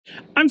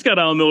I'm Scott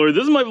Allen Miller.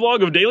 This is my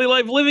vlog of daily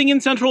life living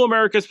in Central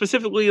America,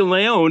 specifically in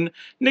León,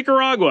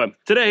 Nicaragua.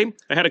 Today,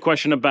 I had a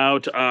question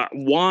about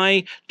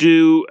why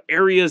do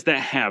areas that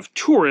have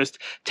tourists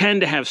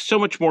tend to have so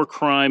much more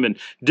crime, and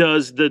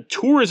does the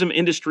tourism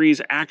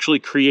industries actually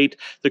create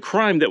the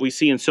crime that we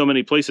see in so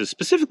many places,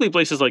 specifically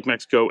places like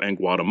Mexico and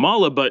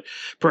Guatemala, but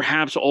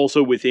perhaps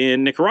also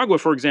within Nicaragua,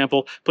 for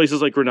example,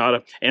 places like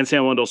Grenada and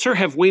San Juan del Sur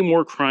have way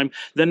more crime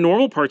than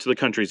normal parts of the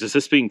countries. Is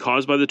this being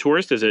caused by the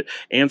tourist? Is it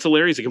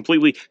ancillary? Is it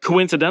completely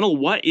coincidental?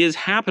 What is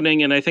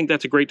happening? And I think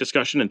that's a great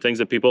discussion and things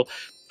that people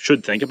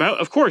should think about,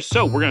 of course.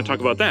 So we're going to talk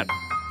about that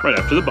right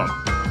after the bump.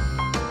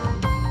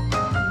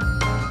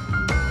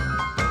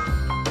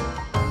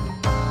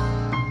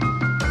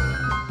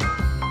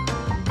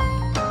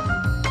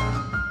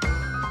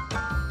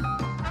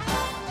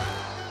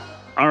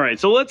 All right,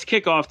 so let's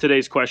kick off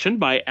today's question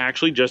by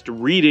actually just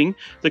reading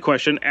the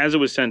question as it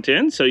was sent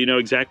in, so you know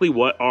exactly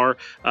what our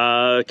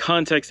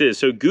context is.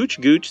 So Gooch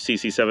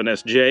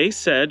CC7SJ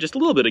said just a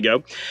little bit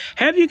ago,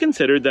 have you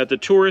considered that the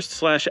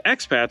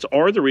tourists/expats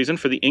are the reason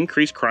for the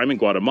increased crime in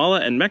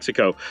Guatemala and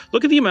Mexico?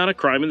 Look at the amount of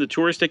crime in the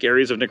touristic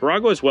areas of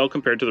Nicaragua as well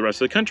compared to the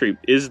rest of the country.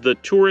 Is the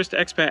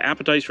tourist-expat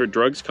appetite for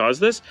drugs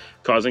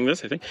causing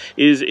this, I think?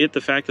 Is it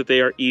the fact that they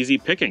are easy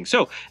picking?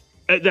 So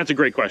that's a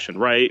great question,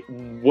 right?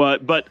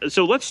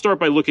 So let's start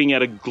by looking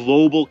at a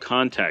global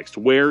context.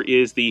 Where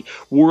is the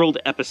world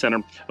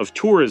epicenter of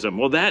tourism?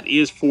 Well, that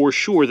is for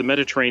sure the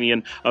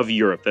Mediterranean of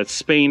Europe. That's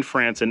Spain,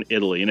 France, and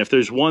Italy. And if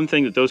there's one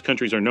thing that those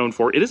countries are known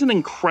for, it is an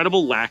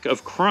incredible lack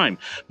of crime,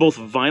 both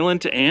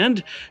violent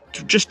and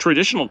just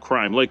traditional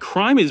crime. Like,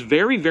 crime is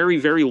very, very,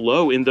 very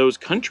low in those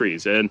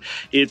countries. And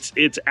it's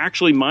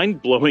actually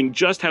mind-blowing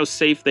just how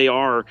safe they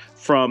are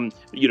from,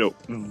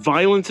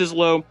 violence is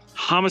low,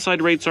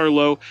 homicide rates are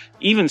low,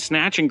 even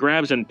snatch and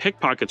grabs and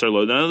pickpockets are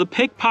low. Now, the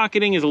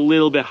pickpocketing is a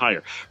little bit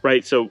higher,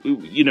 right? So,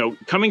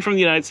 coming from the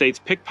United States,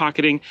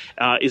 pickpocketing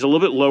is a little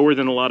bit lower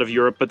than a lot of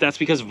Europe, but that's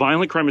because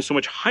violent crime is so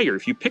much higher.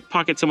 If you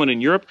pickpocket someone in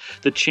Europe,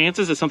 the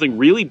chances that something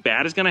really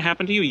bad is going to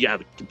happen to you, yeah,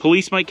 the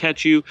police might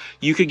catch you,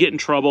 you could get in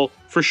trouble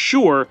for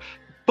sure,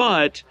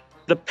 but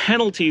the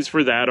penalties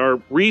for that are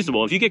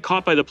reasonable. If you get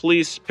caught by the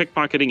police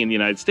pickpocketing in the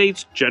United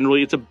States,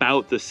 generally it's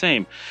about the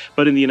same.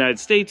 But in the United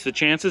States, the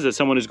chances that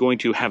someone is going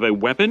to have a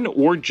weapon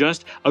or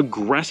just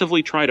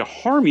aggressively try to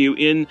harm you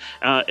in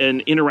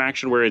an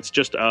interaction where it's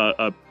just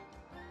a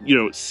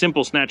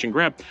simple snatch and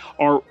grab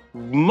are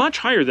much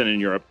higher than in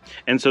Europe.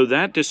 And so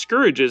that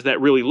discourages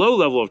that really low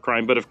level of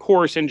crime, but of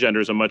course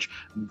engenders a much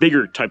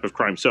bigger type of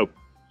crime. So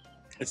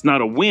it's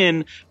not a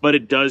win, but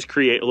it does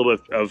create a little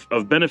bit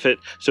of benefit.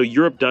 So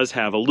Europe does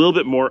have a little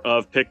bit more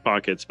of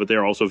pickpockets, but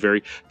they're also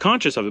very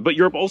conscious of it. But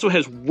Europe also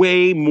has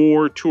way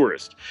more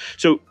tourists.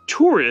 So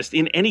tourists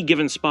in any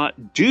given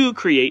spot do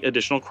create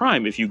additional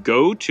crime. If you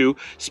go to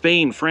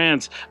Spain,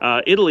 France,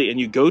 Italy, and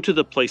you go to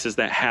the places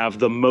that have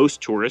the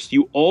most tourists,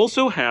 you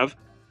also have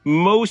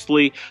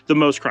mostly the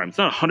most crime. It's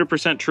not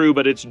 100% true,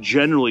 but it's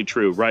generally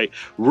true, right?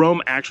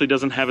 Rome actually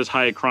doesn't have as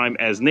high a crime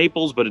as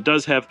Naples, but it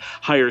does have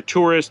higher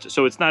tourists,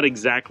 so it's not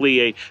exactly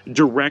a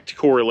direct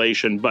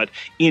correlation, but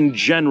in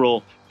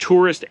general,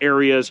 tourist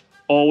areas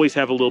always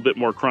have a little bit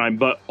more crime,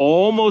 but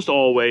almost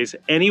always,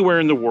 anywhere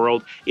in the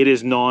world, it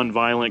is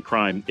non-violent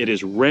crime. It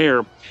is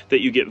rare that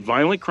you get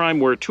violent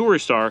crime where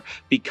tourists are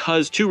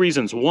because two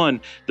reasons.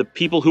 One, the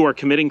people who are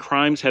committing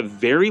crimes have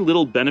very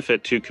little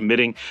benefit to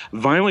committing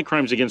violent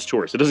crimes against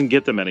tourists. It doesn't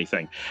get them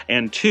anything.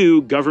 And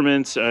two,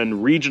 governments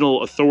and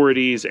regional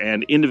authorities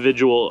and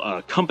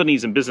individual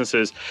companies and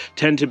businesses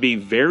tend to be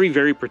very,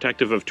 very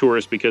protective of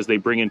tourists because they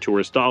bring in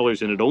tourist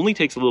dollars, and it only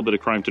takes a little bit of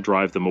crime to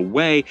drive them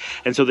away.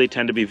 And so they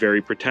tend to be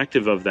very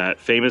protective of that.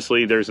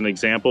 Famously, there's an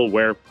example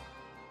where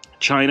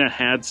China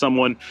had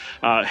someone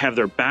have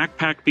their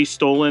backpack be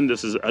stolen.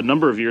 This is a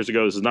number of years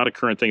ago. This is not a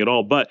current thing at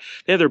all, but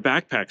they had their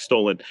backpack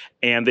stolen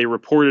and they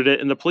reported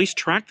it, and the police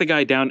tracked the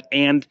guy down,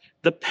 and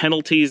the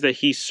penalties that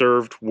he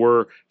served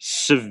were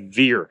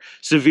severe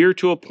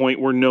to a point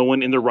where no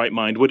one in their right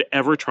mind would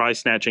ever try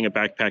snatching a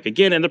backpack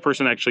again. And the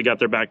person actually got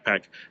their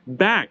backpack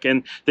back.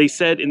 And they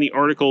said in the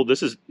article,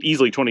 this is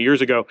easily 20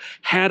 years ago,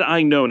 had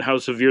I known how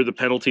severe the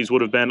penalties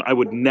would have been, I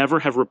would never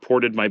have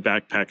reported my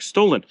backpack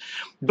stolen.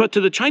 But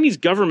to the Chinese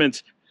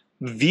government's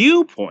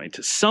viewpoint,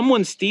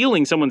 someone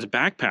stealing someone's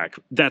backpack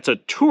that's a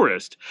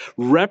tourist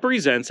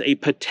represents a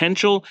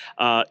potential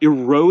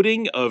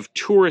eroding of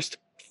tourist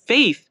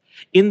faith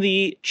in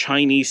the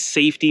Chinese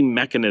safety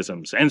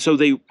mechanisms. And so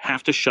they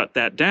have to shut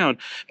that down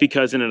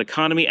because in an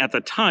economy at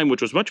the time,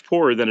 which was much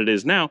poorer than it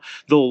is now,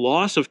 the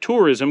loss of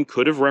tourism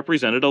could have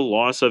represented a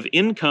loss of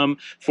income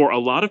for a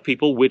lot of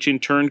people, which in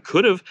turn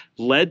could have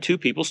led to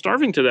people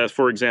starving to death,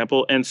 for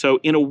example. And so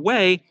in a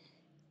way,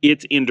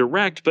 it's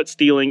indirect, but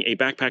stealing a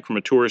backpack from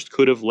a tourist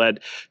could have led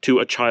to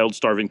a child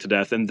starving to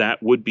death, and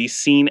that would be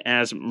seen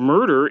as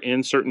murder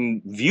in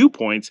certain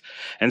viewpoints.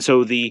 And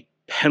so the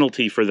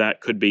penalty for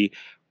that could be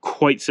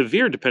quite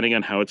severe depending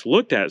on how it's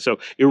looked at. So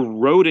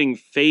eroding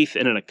faith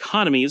in an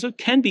economy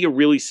can be a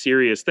really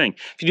serious thing.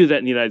 If you do that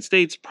in the United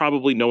States,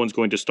 probably no one's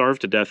going to starve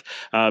to death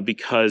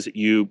because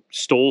you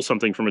stole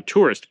something from a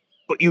tourist.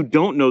 but you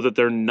don't know that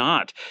they're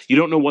not. You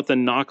don't know what the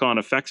knock-on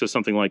effects of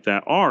something like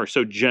that are.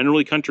 So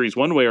generally countries,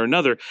 one way or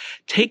another,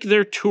 take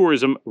their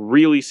tourism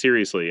really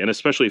seriously, and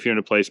especially if you're in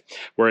a place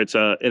where it's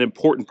an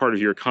important part of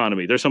your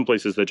economy. There's some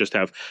places that just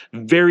have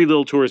very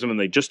little tourism and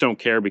they just don't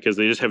care because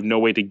they just have no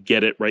way to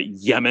get it, right?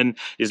 Yemen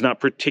is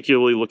not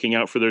particularly looking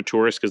out for their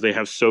tourists because they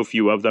have so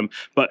few of them,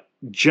 but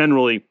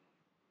generally,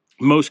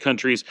 most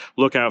countries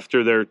look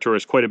after their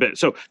tourists quite a bit.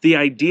 So the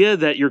idea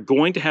that you're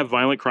going to have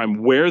violent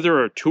crime where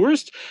there are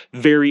tourists,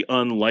 very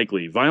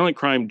unlikely. Violent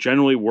crime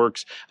generally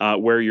works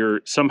where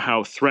you're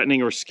somehow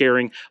threatening or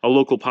scaring a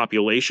local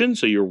population.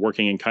 So you're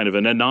working in kind of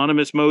an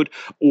anonymous mode,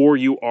 or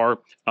you are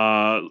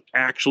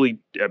actually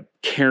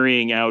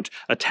carrying out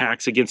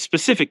attacks against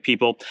specific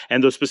people.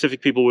 And those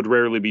specific people would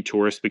rarely be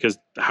tourists, because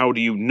how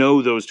do you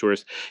know those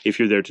tourists if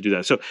you're there to do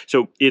that?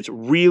 So it's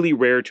really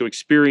rare to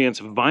experience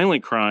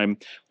violent crime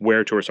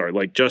where tourists are.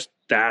 Like, just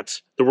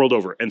that's the world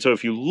over. And so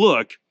if you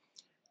look,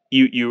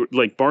 you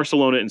like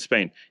Barcelona in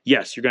Spain,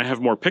 yes, you're going to have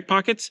more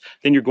pickpockets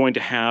than you're going to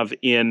have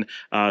in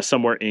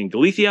somewhere in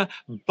Galicia,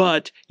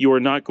 but you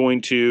are not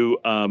going to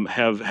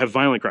have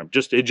violent crime.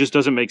 It just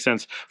doesn't make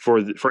sense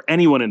for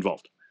anyone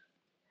involved.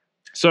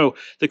 So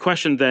the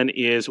question then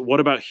is,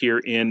 what about here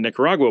in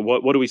Nicaragua?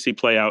 What do we see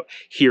play out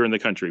here in the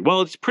country?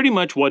 Well, it's pretty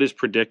much what is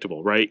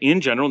predictable, right? In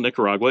general,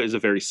 Nicaragua is a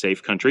very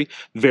safe country,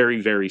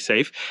 very, very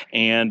safe.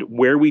 And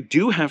where we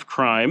do have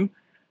crime,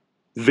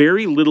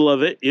 very little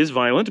of it is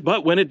violent,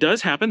 but when it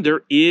does happen,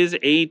 there is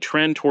a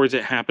trend towards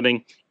it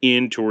happening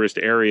in tourist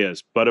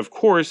areas. But of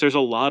course, there's a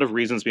lot of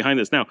reasons behind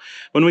this. Now,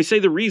 when we say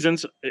the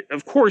reasons,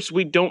 of course,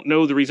 we don't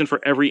know the reason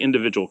for every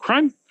individual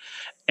crime.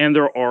 And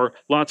there are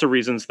lots of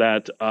reasons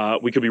that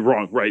we could be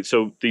wrong, right?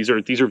 So these are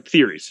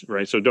theories,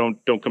 right? So don't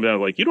come down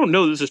like, you don't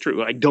know this is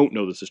true. I don't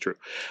know this is true.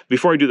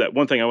 Before I do that,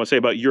 one thing I want to say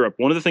about Europe.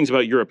 One of the things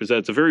about Europe is that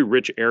it's a very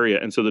rich area,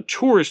 and so the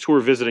tourists who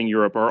are visiting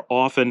Europe are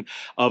often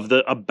of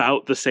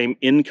about the same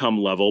income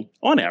level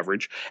on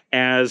average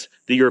as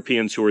the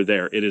Europeans who are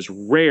there. It is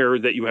rare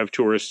that you have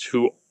tourists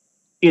who,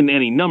 in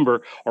any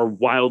number, are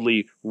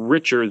wildly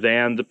richer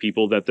than the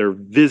people that they're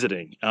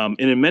visiting. And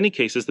in many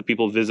cases, the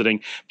people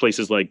visiting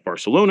places like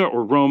Barcelona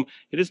or Rome,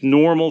 it is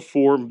normal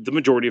for the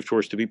majority of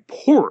tourists to be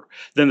poorer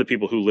than the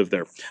people who live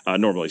there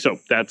normally. So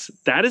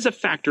that is a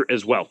factor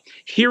as well.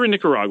 Here in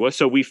Nicaragua,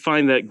 so we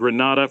find that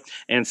Granada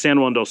and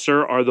San Juan del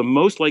Sur are the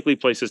most likely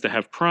places to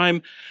have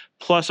crime.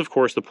 Plus, of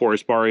course, the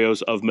poorest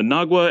barrios of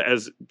Managua,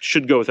 as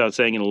should go without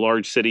saying, in a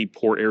large city,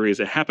 poor areas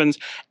it happens,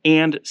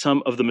 and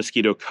some of the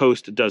Mosquito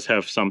Coast does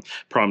have some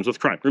problems with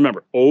crime.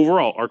 Remember,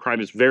 overall, our crime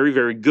is very,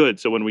 very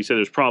good. So when we say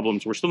there's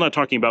problems, we're still not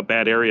talking about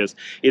bad areas.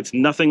 It's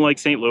nothing like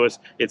St. Louis.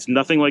 It's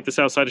nothing like the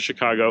south side of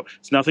Chicago.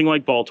 It's nothing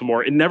like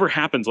Baltimore. It never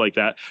happens like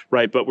that,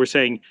 right? But we're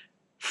saying,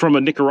 from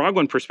a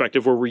Nicaraguan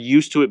perspective, where we're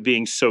used to it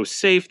being so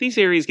safe, these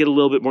areas get a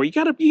little bit more. You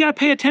gotta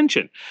pay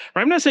attention,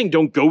 right? I'm not saying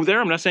don't go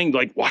there. I'm not saying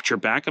like watch your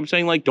back. I'm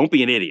saying like don't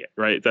be an idiot,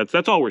 right?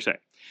 That's all we're saying.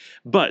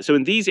 But so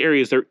in these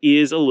areas, there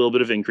is a little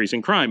bit of increase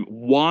in crime.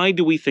 Why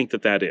do we think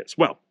that is?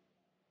 Well,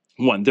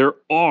 one, there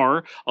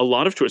are a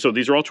lot of tourists. So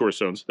these are all tourist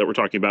zones that we're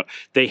talking about.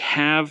 They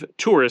have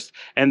tourists,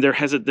 and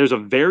there's a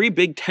very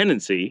big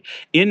tendency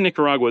in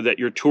Nicaragua that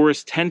your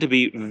tourists tend to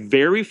be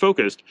very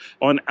focused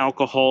on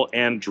alcohol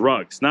and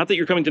drugs. Not that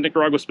you're coming to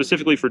Nicaragua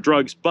specifically for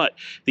drugs, but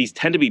these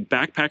tend to be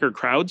backpacker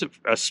crowds,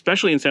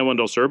 especially in San Juan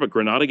del Sur, but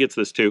Granada gets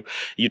this too.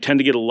 You tend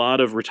to get a lot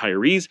of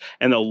retirees,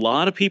 and a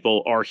lot of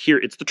people are here.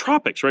 It's the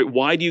tropics, right?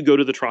 Why do you go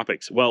to the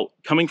tropics? Well,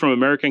 coming from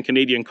American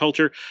Canadian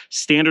culture,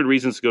 standard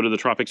reasons to go to the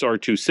tropics are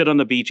to sit on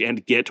the beach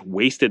and get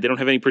wasted. They don't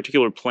have any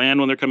particular plan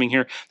when they're coming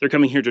here. They're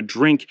coming here to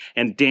drink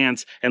and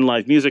dance and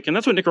live music. And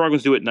that's what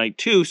Nicaraguans do at night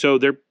too. So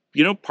they're,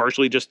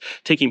 partially just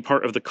taking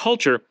part of the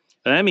culture.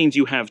 And that means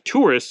you have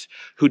tourists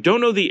who don't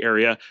know the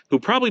area, who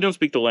probably don't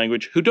speak the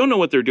language, who don't know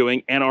what they're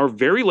doing, and are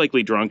very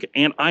likely drunk.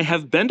 And I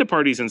have been to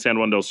parties in San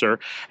Juan del Sur,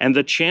 and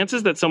the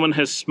chances that someone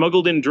has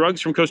smuggled in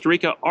drugs from Costa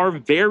Rica are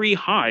very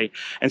high.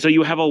 And so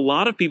you have a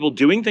lot of people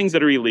doing things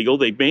that are illegal.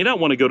 They may not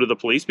want to go to the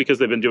police because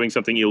they've been doing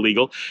something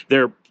illegal.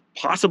 They're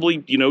possibly,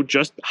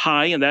 just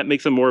high, and that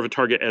makes them more of a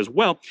target as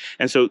well.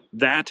 And so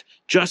that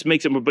just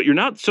makes it, but you're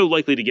not so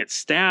likely to get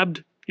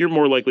stabbed. You're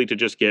more likely to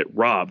just get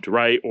robbed,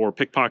 right? Or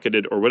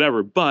pickpocketed or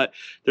whatever. But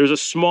there's a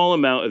small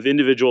amount of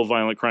individual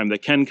violent crime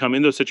that can come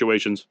in those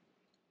situations.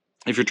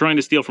 If you're trying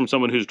to steal from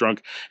someone who's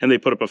drunk and they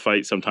put up a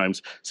fight,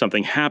 sometimes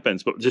something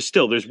happens. But just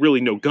still, there's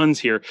really no guns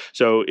here.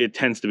 So it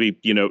tends to be,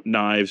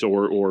 knives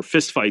or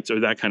fist fights or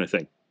that kind of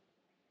thing.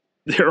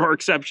 There are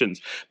exceptions,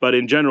 but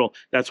in general,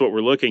 that's what we're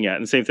looking at.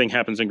 And the same thing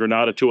happens in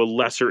Granada to a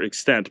lesser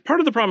extent.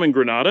 Part of the problem in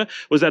Granada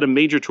was that a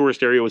major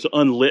tourist area was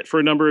unlit for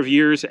a number of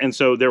years, and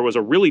so there was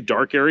a really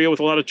dark area with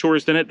a lot of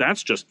tourists in it.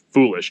 That's just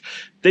foolish.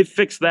 They've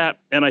fixed that,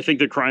 and I think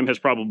the crime has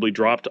probably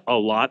dropped a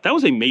lot. That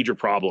was a major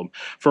problem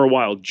for a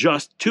while.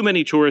 Just too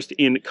many tourists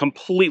in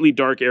completely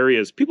dark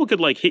areas. People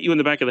could hit you in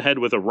the back of the head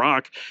with a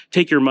rock,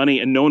 take your money,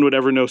 and no one would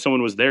ever know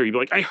someone was there. You'd be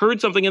like, I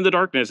heard something in the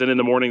darkness, and in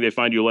the morning they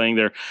find you laying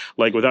there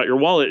without your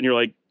wallet, and you're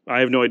like,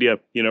 I have no idea,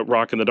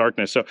 rock in the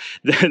darkness. So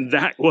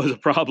that was a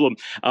problem,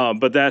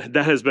 but that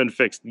has been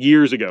fixed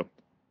years ago.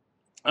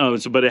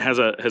 But it has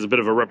a bit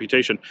of a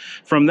reputation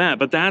from that.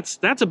 But that's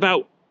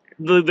about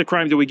the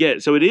crime that we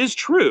get. So it is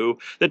true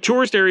that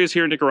tourist areas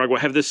here in Nicaragua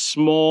have this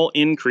small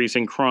increase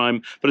in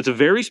crime, but it's a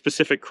very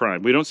specific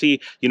crime. We don't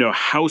see,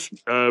 house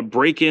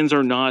break-ins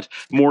are not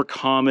more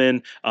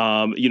common.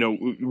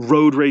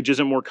 Road rage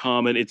isn't more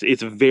common.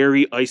 It's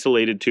very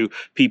isolated to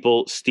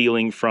people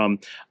stealing from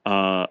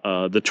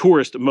the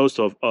tourist most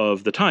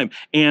of the time.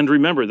 And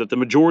remember that the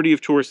majority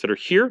of tourists that are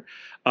here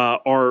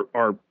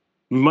are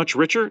much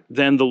richer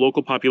than the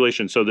local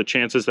population. So the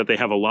chances that they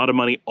have a lot of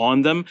money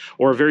on them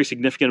or a very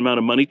significant amount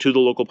of money to the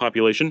local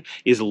population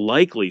is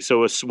likely.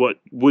 So what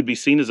would be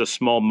seen as a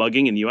small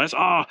mugging in the U.S.,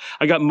 I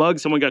got mugged,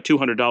 someone got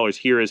 $200.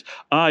 Here is,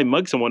 I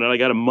mugged someone and I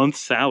got a month's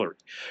salary,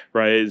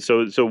 right?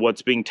 So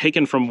what's being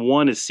taken from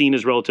one is seen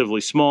as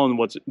relatively small and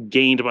what's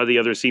gained by the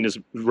other is seen as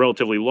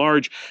relatively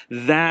large.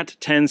 That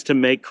tends to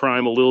make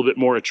crime a little bit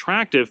more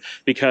attractive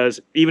because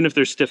even if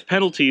there's stiff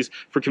penalties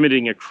for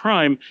committing a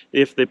crime,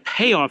 if the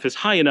payoff is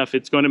high enough,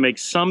 it's going to make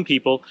some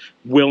people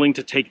willing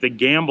to take the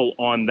gamble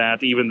on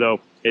that, even though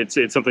it's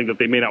something that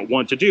they may not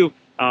want to do.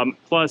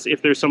 Plus,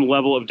 if there's some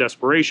level of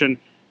desperation,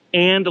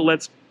 and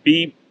let's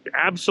be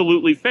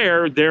absolutely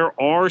fair,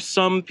 there are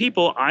some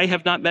people, I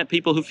have not met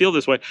people who feel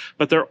this way,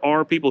 but there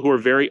are people who are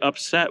very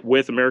upset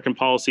with American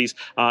policies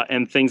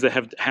and things that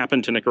have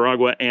happened to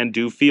Nicaragua and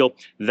do feel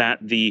that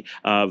the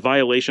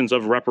violations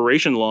of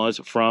reparation laws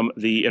from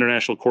the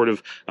International Court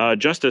of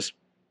Justice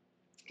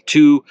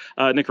to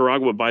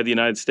Nicaragua by the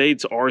United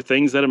States are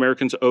things that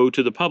Americans owe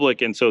to the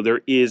public. And so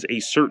there is a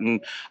certain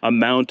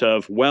amount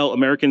of, well,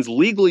 Americans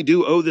legally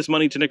do owe this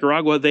money to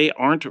Nicaragua. They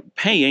aren't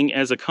paying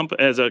as a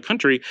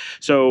country.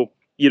 So,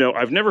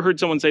 I've never heard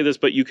someone say this,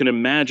 but you can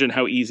imagine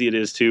how easy it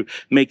is to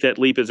make that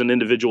leap as an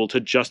individual to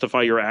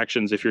justify your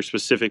actions if you're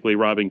specifically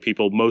robbing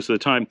people most of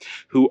the time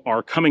who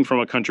are coming from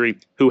a country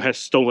who has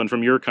stolen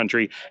from your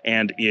country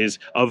and is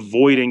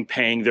avoiding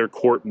paying their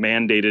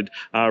court-mandated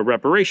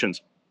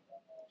reparations.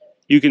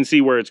 You can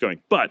see where it's going.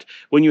 But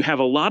when you have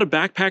a lot of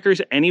backpackers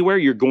anywhere,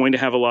 you're going to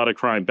have a lot of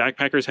crime.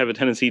 Backpackers have a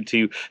tendency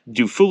to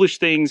do foolish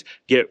things,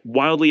 get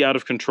wildly out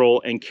of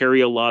control, and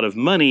carry a lot of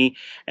money.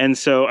 And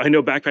so I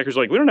know backpackers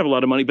are like, we don't have a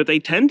lot of money, but they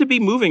tend to be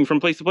moving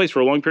from place to place for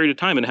a long period of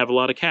time and have a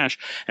lot of cash.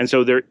 And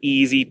so they're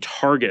easy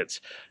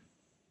targets.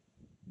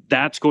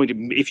 That's going to,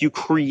 if you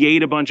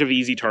create a bunch of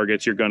easy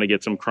targets, you're going to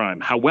get some crime.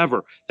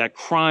 However, that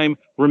crime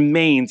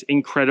remains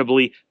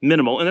incredibly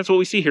minimal. And that's what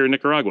we see here in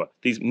Nicaragua.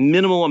 These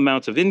minimal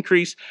amounts of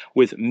increase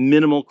with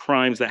minimal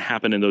crimes that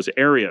happen in those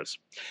areas.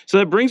 So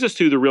that brings us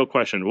to the real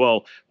question.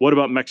 Well, what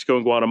about Mexico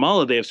and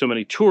Guatemala? They have so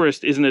many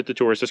tourists. Isn't it the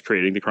tourists that's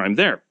creating the crime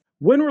there?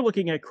 When we're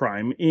looking at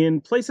crime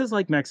in places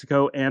like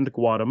Mexico and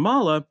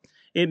Guatemala,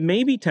 it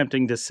may be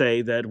tempting to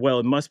say that, well,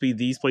 it must be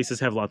these places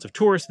have lots of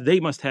tourists.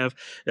 They must have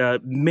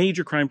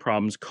major crime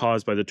problems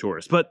caused by the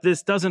tourists. But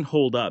this doesn't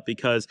hold up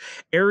because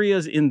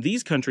areas in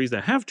these countries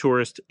that have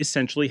tourists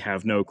essentially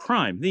have no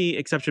crime. The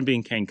exception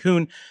being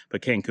Cancun,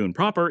 but Cancun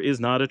proper is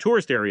not a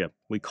tourist area.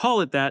 We call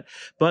it that,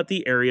 but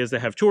the areas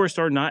that have tourists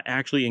are not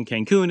actually in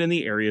Cancun, and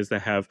the areas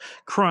that have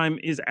crime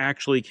is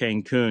actually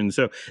Cancun.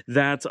 So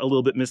that's a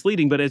little bit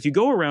misleading. But as you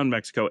go around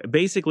Mexico,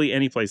 basically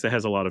any place that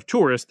has a lot of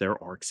tourists,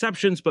 there are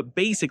exceptions, but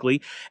basically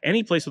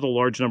any place with a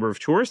large number of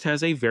tourists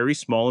has a very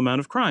small amount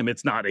of crime.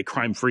 It's not a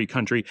crime-free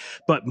country,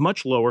 but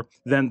much lower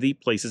than the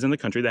places in the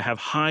country that have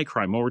high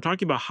crime. When we're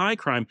talking about high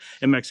crime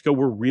in Mexico,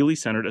 we're really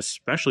centered,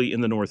 especially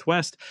in the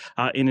Northwest,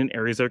 in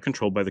areas that are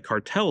controlled by the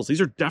cartels.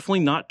 These are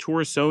definitely not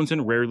tourist zones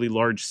and rarely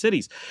large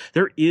cities.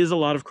 There is a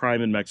lot of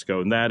crime in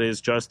Mexico, and that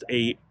is just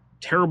a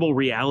terrible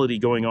reality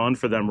going on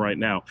for them right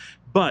now.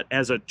 But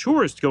as a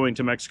tourist going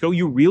to Mexico,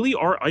 you really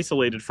are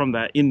isolated from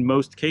that in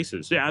most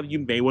cases. Yeah, you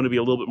may want to be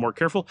a little bit more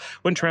careful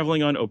when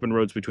traveling on open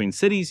roads between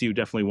cities. You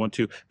definitely want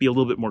to be a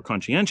little bit more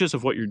conscientious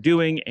of what you're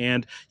doing,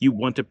 and you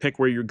want to pick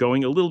where you're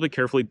going a little bit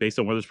carefully based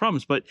on where there's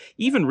problems. But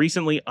even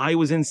recently, I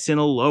was in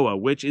Sinaloa,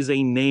 which is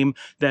a name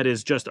that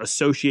is just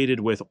associated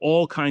with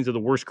all kinds of the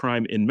worst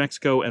crime in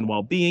Mexico. And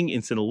while being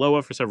in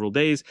Sinaloa for several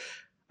days,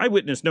 I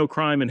witnessed no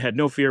crime and had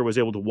no fear, was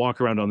able to walk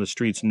around on the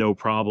streets, no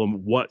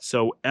problem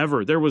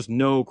whatsoever. There was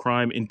no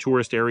crime in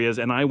tourist areas,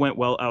 and I went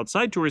well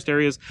outside tourist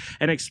areas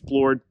and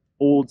explored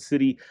old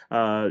city,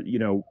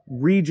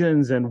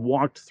 regions and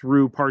walked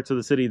through parts of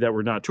the city that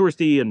were not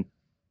touristy, and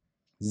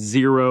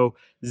zero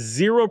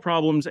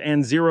problems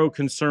and zero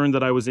concern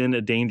that I was in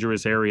a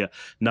dangerous area.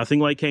 Nothing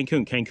like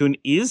Cancun. Cancun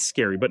is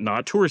scary, but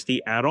not touristy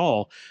at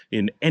all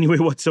in any way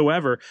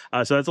whatsoever.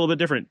 So that's a little bit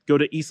different. Go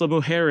to Isla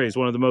Mujeres,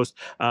 one of the most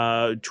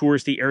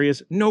touristy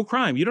areas. No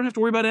crime. You don't have to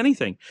worry about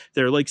anything.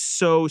 They're like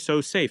so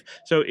safe.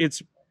 So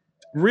it's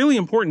really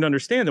important to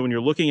understand that when you're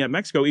looking at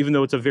Mexico, even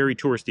though it's a very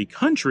touristy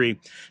country,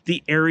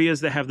 the areas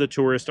that have the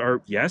tourists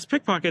are, yes,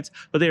 pickpockets,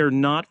 but they are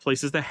not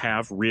places that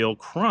have real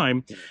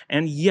crime.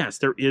 And yes,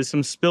 there is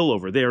some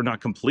spillover. They are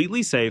not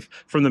completely safe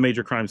from the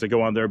major crimes that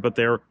go on there, but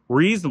they're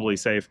reasonably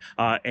safe.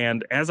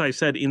 And as I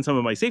said in some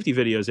of my safety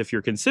videos, if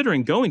you're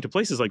considering going to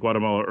places like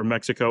Guatemala or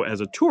Mexico as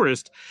a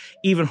tourist,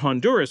 even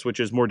Honduras, which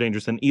is more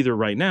dangerous than either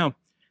right now,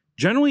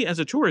 generally as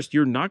a tourist,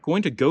 you're not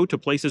going to go to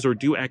places or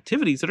do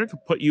activities that are going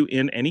to put you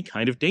in any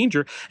kind of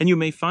danger. And you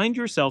may find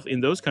yourself in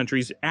those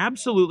countries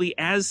absolutely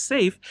as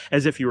safe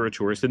as if you were a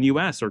tourist in the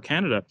US or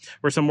Canada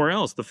or somewhere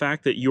else. The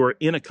fact that you're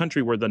in a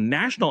country where the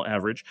national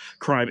average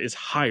crime is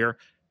higher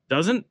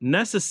doesn't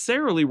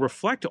necessarily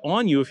reflect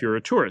on you if you're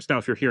a tourist. Now,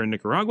 if you're here in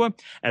Nicaragua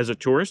as a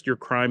tourist, your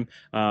crime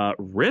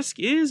risk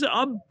is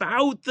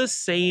about the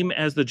same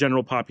as the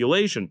general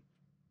population.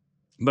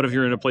 But if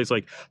you're in a place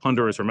like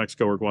Honduras or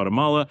Mexico or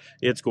Guatemala,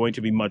 it's going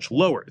to be much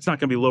lower. It's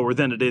not going to be lower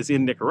than it is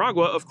in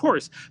Nicaragua, of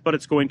course, but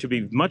it's going to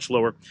be much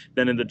lower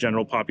than in the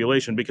general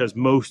population, because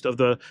most of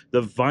the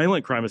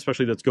violent crime,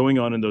 especially that's going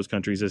on in those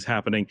countries, is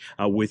happening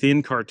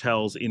within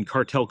cartels, in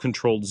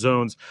cartel-controlled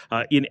zones,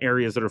 in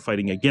areas that are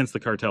fighting against the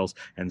cartels,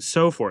 and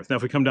so forth. Now,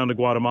 if we come down to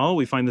Guatemala,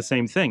 we find the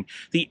same thing.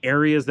 The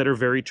areas that are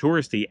very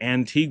touristy,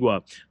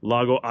 Antigua,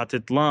 Lago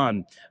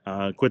Atitlan,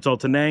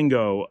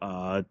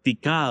 Quetzaltenango,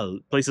 Tikal,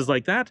 places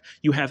like that,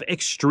 you have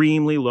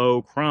extremely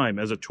low crime.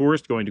 As a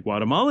tourist going to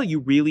Guatemala, you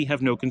really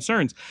have no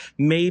concerns.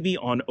 Maybe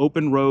on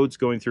open roads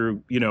going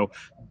through,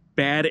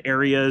 bad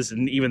areas,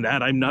 and even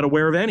that I'm not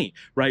aware of any,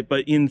 right?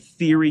 But in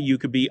theory, you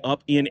could be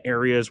up in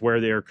areas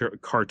where they're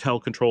cartel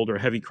controlled or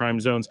heavy crime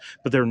zones,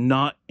 but they're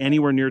not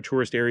anywhere near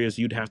tourist areas.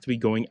 You'd have to be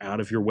going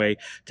out of your way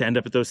to end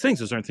up at those things.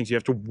 Those aren't things you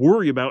have to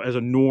worry about as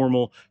a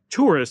normal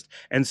tourist.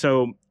 And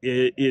so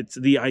it's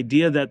the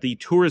idea that the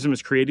tourism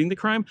is creating the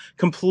crime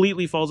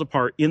completely falls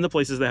apart in the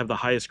places that have the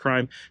highest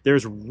crime.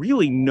 There's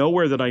really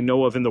nowhere that I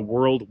know of in the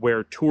world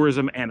where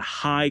tourism and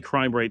high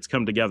crime rates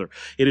come together.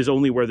 It is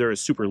only where there is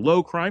super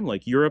low crime,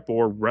 like Europe,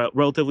 or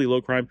relatively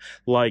low crime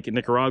like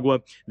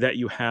Nicaragua, that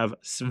you have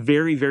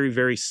very, very,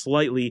 very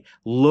slightly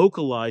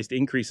localized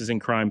increases in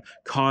crime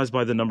caused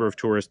by the number of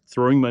tourists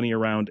throwing money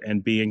around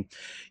and being,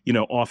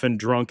 often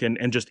drunk and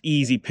just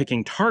easy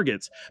picking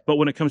targets. But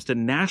when it comes to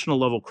national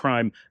level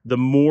crime, the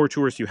more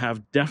tourists you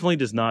have definitely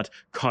does not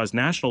cause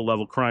national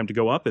level crime to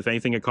go up. If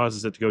anything, it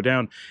causes it to go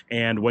down.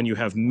 And when you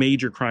have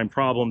major crime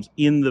problems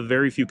in the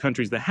very few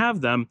countries that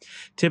have them,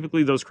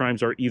 typically those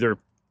crimes are either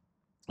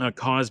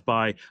caused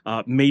by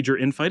major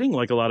infighting.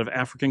 Like a lot of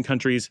African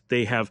countries,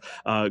 they have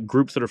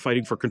groups that are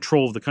fighting for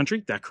control of the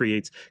country. That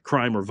creates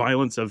crime or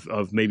violence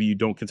of maybe you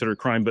don't consider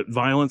crime, but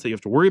violence that you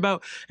have to worry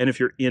about. And if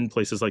you're in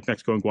places like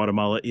Mexico and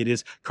Guatemala, it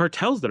is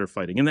cartels that are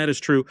fighting. And that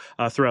is true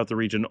throughout the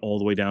region, all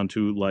the way down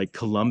to like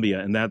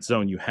Colombia. In that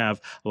zone, you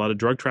have a lot of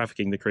drug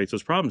trafficking that creates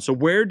those problems. So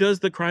where does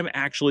the crime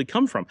actually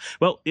come from?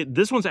 Well,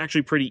 this one's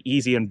actually pretty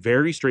easy and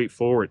very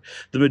straightforward.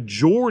 The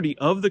majority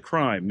of the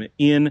crime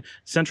in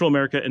Central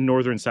America and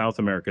Northern South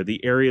America,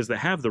 the areas that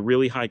have the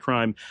really high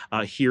crime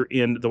here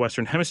in the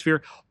Western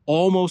Hemisphere,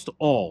 almost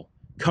all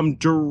come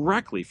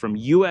directly from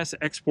U.S.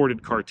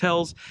 exported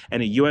cartels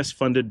and a U.S.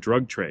 funded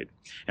drug trade.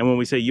 And when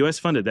we say U.S.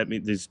 funded, that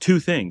means there's two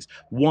things.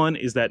 One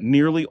is that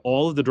nearly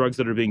all of the drugs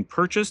that are being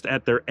purchased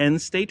at their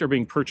end state are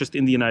being purchased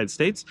in the United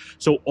States.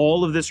 So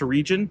all of this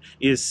region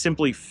is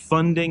simply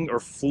funding or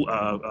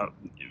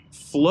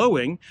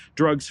flowing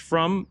drugs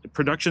from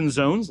production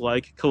zones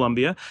like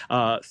Colombia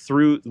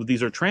through,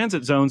 these are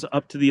transit zones,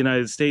 up to the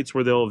United States,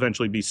 where they'll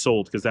eventually be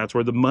sold, because that's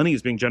where the money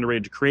is being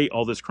generated to create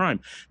all this crime.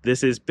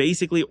 This is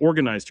basically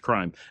organized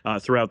crime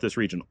throughout this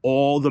region.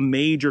 All the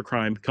major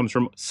crime comes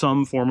from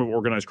some form of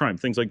organized crime.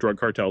 Things like drug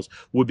cartels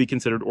would be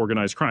considered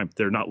organized crime.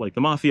 They're not like the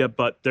mafia,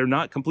 but they're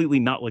not completely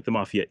not like the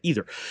mafia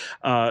either.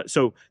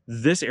 So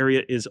this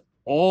area is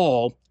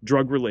all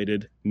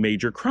drug-related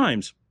major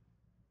crimes.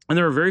 And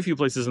there are very few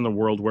places in the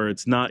world where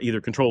it's not either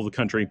control of the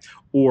country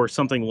or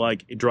something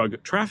like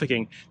drug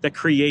trafficking that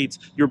creates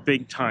your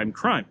big-time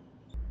crime.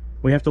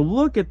 We have to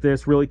look at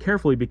this really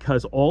carefully,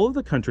 because all of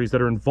the countries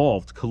that are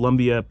involved,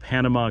 Colombia,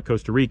 Panama,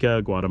 Costa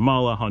Rica,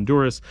 Guatemala,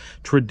 Honduras,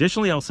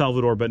 traditionally El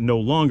Salvador, but no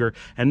longer,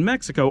 and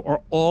Mexico,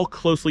 are all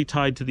closely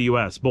tied to the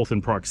U.S., both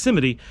in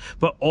proximity,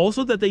 but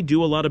also that they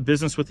do a lot of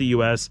business with the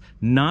U.S.,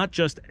 not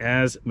just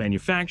as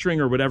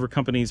manufacturing or whatever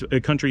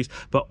countries,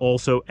 but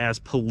also as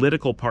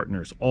political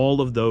partners.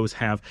 All of those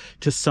have,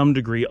 to some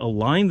degree,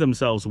 aligned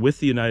themselves with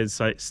the United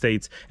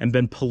States and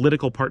been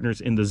political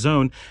partners in the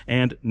zone,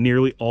 and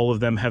nearly all of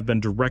them have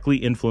been directly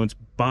influenced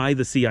by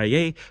the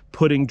CIA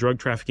putting drug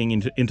trafficking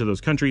into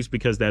those countries,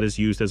 because that is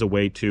used as a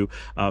way to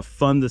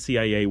fund the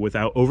CIA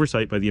without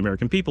oversight by the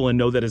American people. And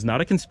no, that is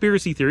not a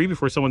conspiracy theory.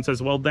 Before someone says,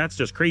 well, that's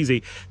just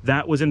crazy,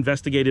 that was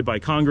investigated by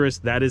Congress.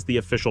 That is the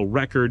official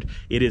record.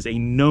 It is a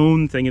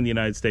known thing in the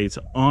United States,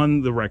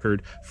 on the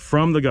record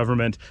from the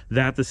government,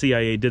 that the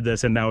CIA did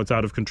this, and now it's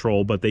out of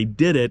control. But they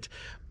did it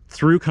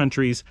through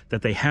countries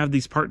that they have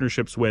these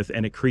partnerships with,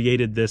 and it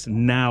created this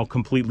now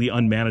completely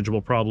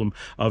unmanageable problem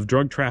of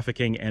drug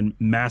trafficking and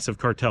massive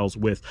cartels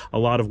with a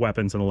lot of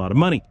weapons and a lot of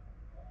money.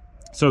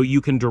 So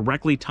you can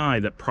directly tie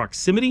that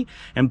proximity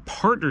and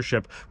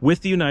partnership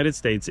with the United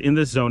States in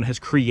this zone has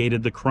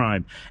created the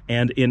crime.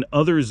 And in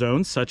other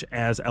zones, such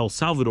as El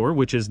Salvador,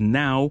 which is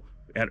now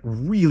at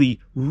really,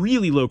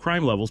 really low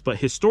crime levels, but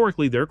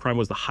historically their crime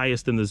was the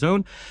highest in the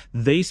zone.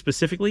 They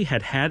specifically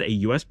had a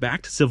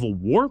U.S.-backed civil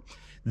war.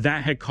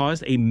 that had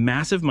caused a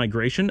massive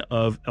migration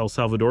of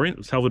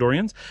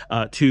Salvadorians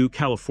to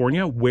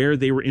California, where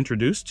they were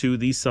introduced to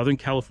these Southern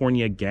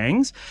California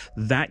gangs.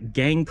 That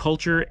gang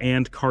culture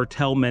and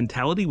cartel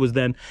mentality was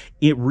then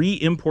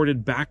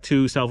re-imported back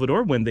to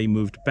Salvador when they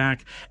moved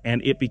back,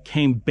 and it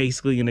became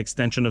basically an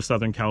extension of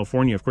Southern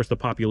California. Of course, the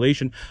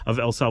population of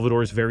El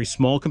Salvador is very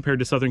small compared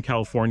to Southern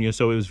California,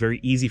 so it was very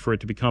easy for it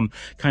to become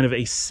kind of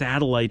a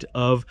satellite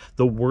of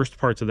the worst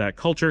parts of that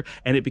culture,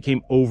 and it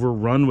became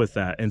overrun with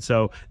that. And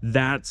so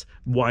that's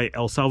why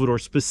El Salvador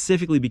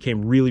specifically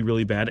became really,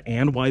 really bad,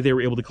 and why they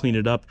were able to clean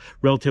it up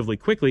relatively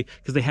quickly,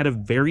 because they had a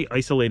very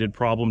isolated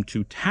problem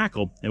to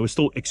tackle. It was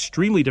still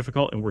extremely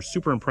difficult, and we're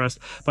super impressed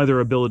by their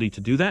ability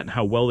to do that and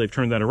how well they've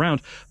turned that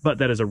around. But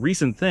that is a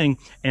recent thing,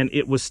 and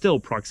it was still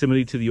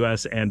proximity to the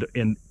U.S. and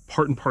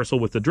part and parcel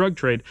with the drug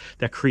trade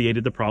that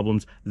created the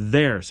problems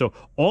there. So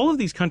all of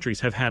these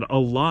countries have had a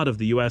lot of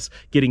the U.S.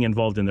 getting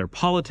involved in their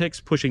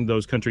politics, pushing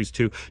those countries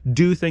to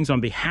do things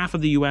on behalf of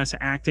the U.S.,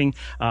 acting,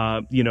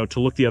 to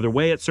look the other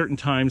way at certain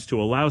times,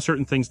 to allow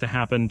certain things to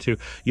happen, to,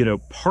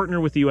 partner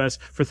with the U.S.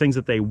 for things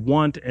that they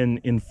want and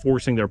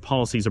enforcing their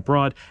policies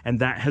abroad. And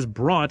that has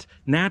brought,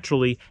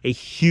 naturally, a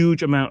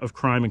huge amount of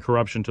crime and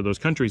corruption to those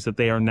countries that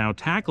they are now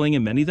tackling.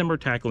 And many of them are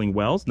tackling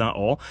well, not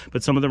all,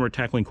 but some of them are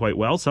tackling quite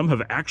well. Some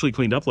have actually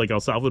cleaned up, like El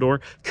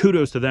Salvador.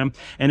 Kudos to them.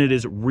 And it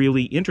is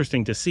really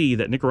interesting to see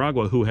that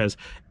Nicaragua, who has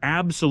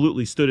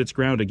absolutely stood its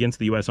ground against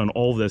the U.S. on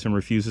all of this and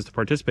refuses to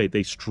participate,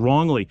 they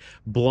strongly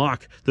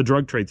block the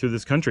drug trade through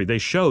this country. They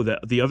show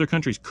that the other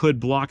countries could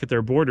block at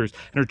their borders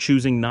and are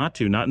choosing not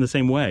to, not in the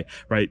same way,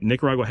 right?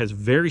 Nicaragua has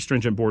very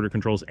stringent border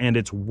controls, and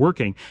it's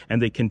working,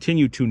 and they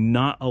continue to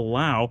not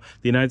allow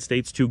the United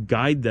States to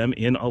guide them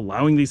in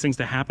allowing these things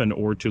to happen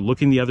or to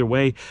looking the other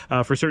way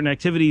for certain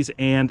activities,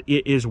 and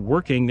it is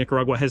working.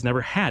 Nicaragua has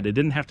never had. It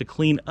didn't have to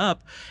clean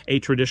up a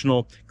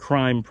traditional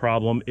crime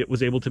problem. It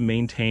was able to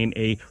maintain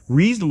a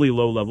reasonably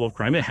low level of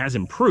crime. It has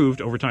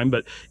improved over time,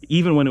 but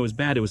even when it was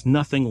bad, it was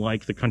nothing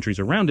like the countries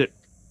around it,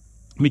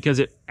 because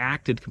it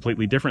acted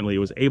completely differently. It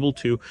was able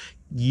to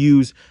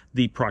use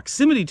the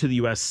proximity to the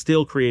U.S.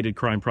 still created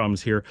crime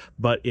problems here,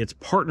 but its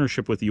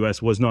partnership with the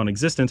U.S. was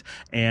non-existent,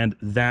 and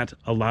that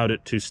allowed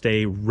it to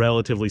stay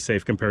relatively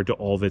safe compared to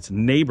all of its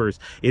neighbors.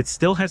 It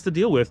still has to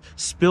deal with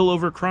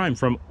spillover crime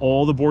from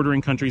all the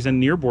bordering countries and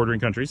near bordering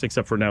countries,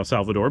 except for now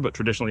Salvador, but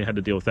traditionally had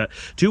to deal with that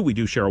too. We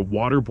do share a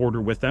water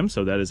border with them,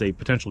 so that is a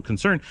potential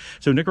concern.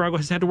 So Nicaragua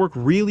has had to work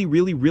really,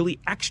 really, really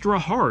extra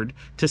hard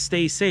to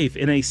stay safe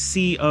in a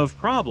sea of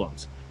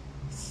problems.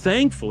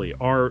 Thankfully,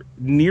 our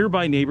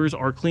nearby neighbors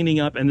are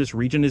cleaning up, and this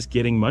region is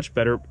getting much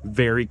better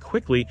very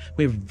quickly.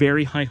 We have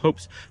very high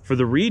hopes for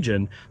the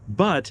region,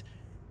 but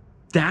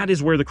that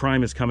is where the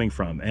crime is coming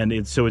from.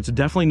 And so it's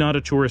definitely not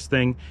a tourist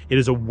thing. It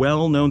is a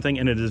well-known thing,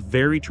 and it is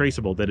very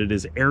traceable that it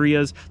is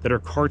areas that are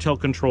cartel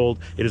controlled.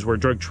 It is where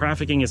drug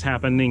trafficking is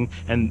happening,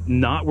 and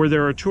not where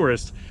there are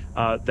tourists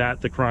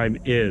that the crime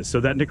is. So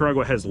that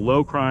Nicaragua has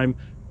low crime,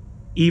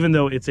 even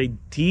though it's a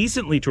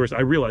decently tourist.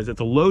 I realize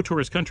it's a low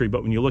tourist country,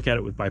 but when you look at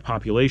it by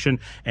population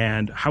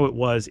and how it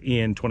was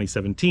in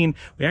 2017,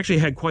 we actually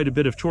had quite a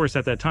bit of tourists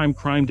at that time.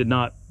 Crime did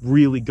not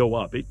really go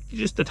up,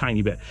 just a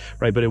tiny bit,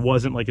 right? But it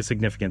wasn't like a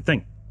significant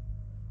thing.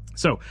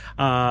 So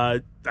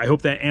I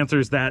hope that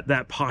answers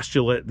that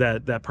postulate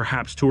that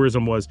perhaps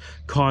tourism was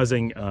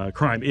causing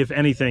crime. If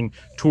anything,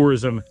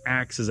 tourism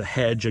acts as a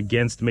hedge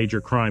against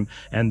major crime,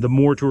 and the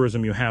more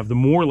tourism you have, the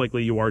more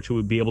likely you are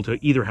to be able to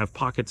either have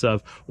pockets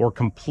of or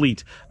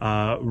complete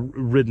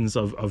riddance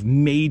of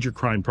major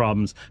crime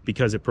problems,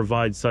 because it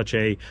provides such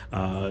a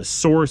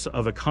source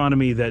of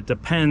economy that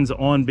depends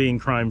on being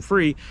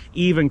crime-free.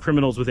 Even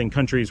criminals within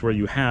countries where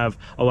you have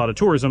a lot of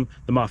tourism,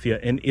 the mafia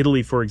in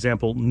Italy, for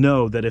example,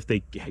 know that if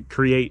they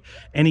create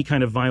any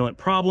kind of violent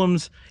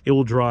problems, it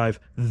will drive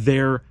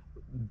their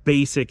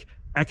basic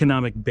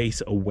economic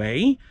base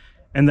away.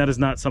 And that is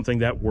not something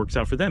that works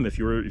out for them. If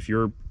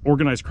you're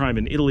organized crime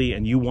in Italy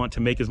and you want to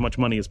make as much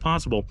money as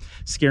possible,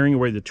 scaring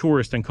away the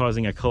tourist and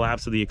causing a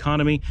collapse of the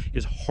economy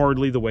is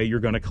hardly the way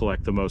you're going to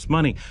collect the most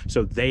money.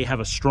 So they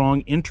have a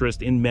strong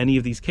interest in many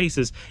of these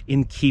cases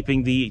in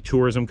keeping the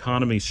tourism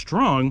economy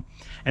strong.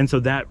 And so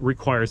that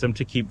requires them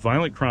to keep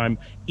violent crime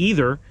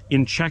either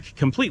in check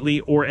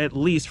completely, or at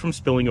least from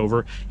spilling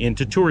over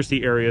into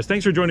touristy areas.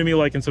 Thanks for joining me.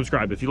 Like and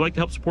subscribe. If you'd like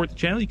to help support the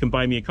channel, you can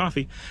buy me a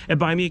coffee at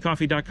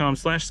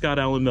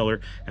buymeacoffee.com/ScottAllenMiller.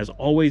 As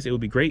always, it would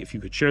be great if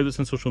you could share this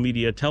on social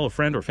media, tell a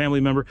friend or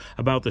family member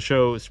about the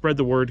show, spread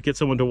the word, get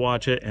someone to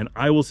watch it, and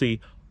I will see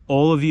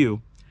all of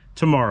you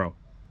tomorrow.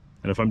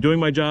 And if I'm doing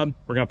my job,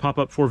 we're going to pop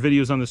up 4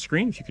 videos on the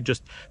screen. If you could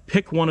just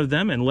pick one of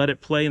them and let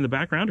it play in the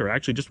background, or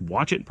actually just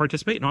watch it and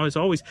participate. And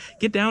always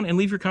get down and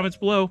leave your comments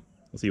below.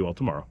 I'll see you all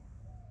tomorrow.